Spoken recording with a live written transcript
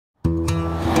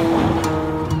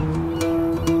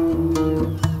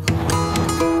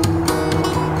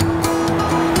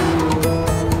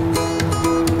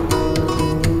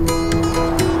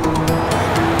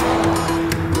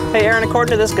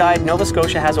according to this guide, Nova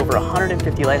Scotia has over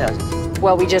 150 lighthouses.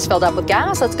 Well, we just filled up with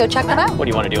gas. Let's go check them out. What do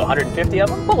you want to do, 150 of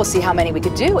them? Well, we'll see how many we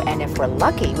could do, and if we're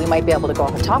lucky, we might be able to go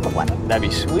on the top of one. That'd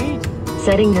be sweet.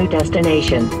 Setting new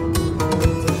destination.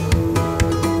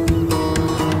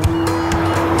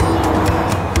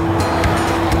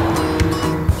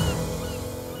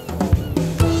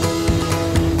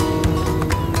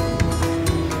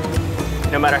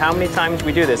 No matter how many times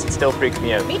we do this, it still freaks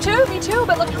me out. Me too,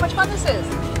 but look how much fun this is.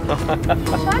 Check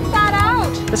that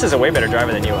out. This is a way better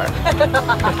driver than you are.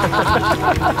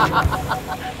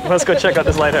 Let's go check out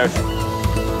this lighthouse.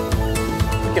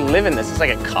 We can live in this. It's like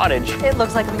a cottage. It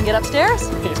looks like we can get upstairs.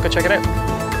 Okay, let's go check it out.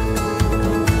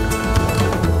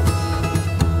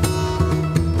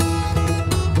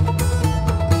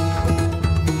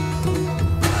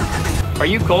 Are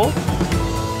you cold?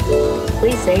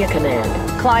 Please say a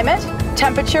command. Climate,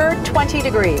 temperature, 20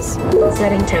 degrees.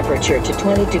 Setting temperature to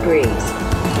 20 degrees.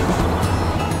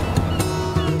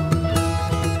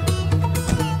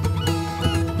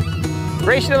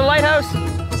 Race to the lighthouse.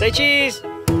 Say cheese.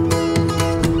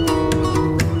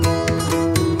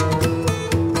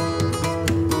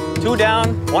 Two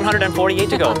down, 148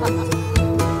 to go.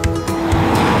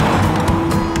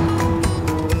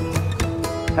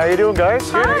 How you doing, guys?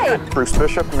 Hi. Bruce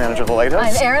Bishop, manager of the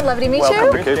Lighthouse. I'm Erin, lovely to meet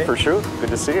Welcome you. to Cape Forchu.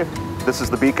 Good to see you. This is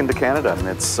the beacon to Canada, and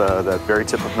it's the very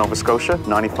tip of Nova Scotia,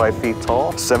 95 feet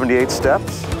tall, 78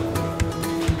 steps.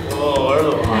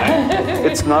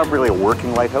 It's not really a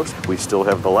working lighthouse. We still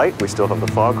have the light, we still have the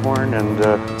foghorn, and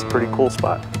it's a pretty cool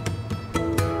spot.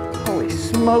 Holy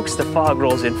smokes, the fog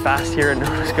rolls in fast here in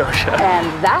Nova Scotia.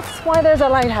 And that's why there's a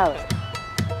lighthouse.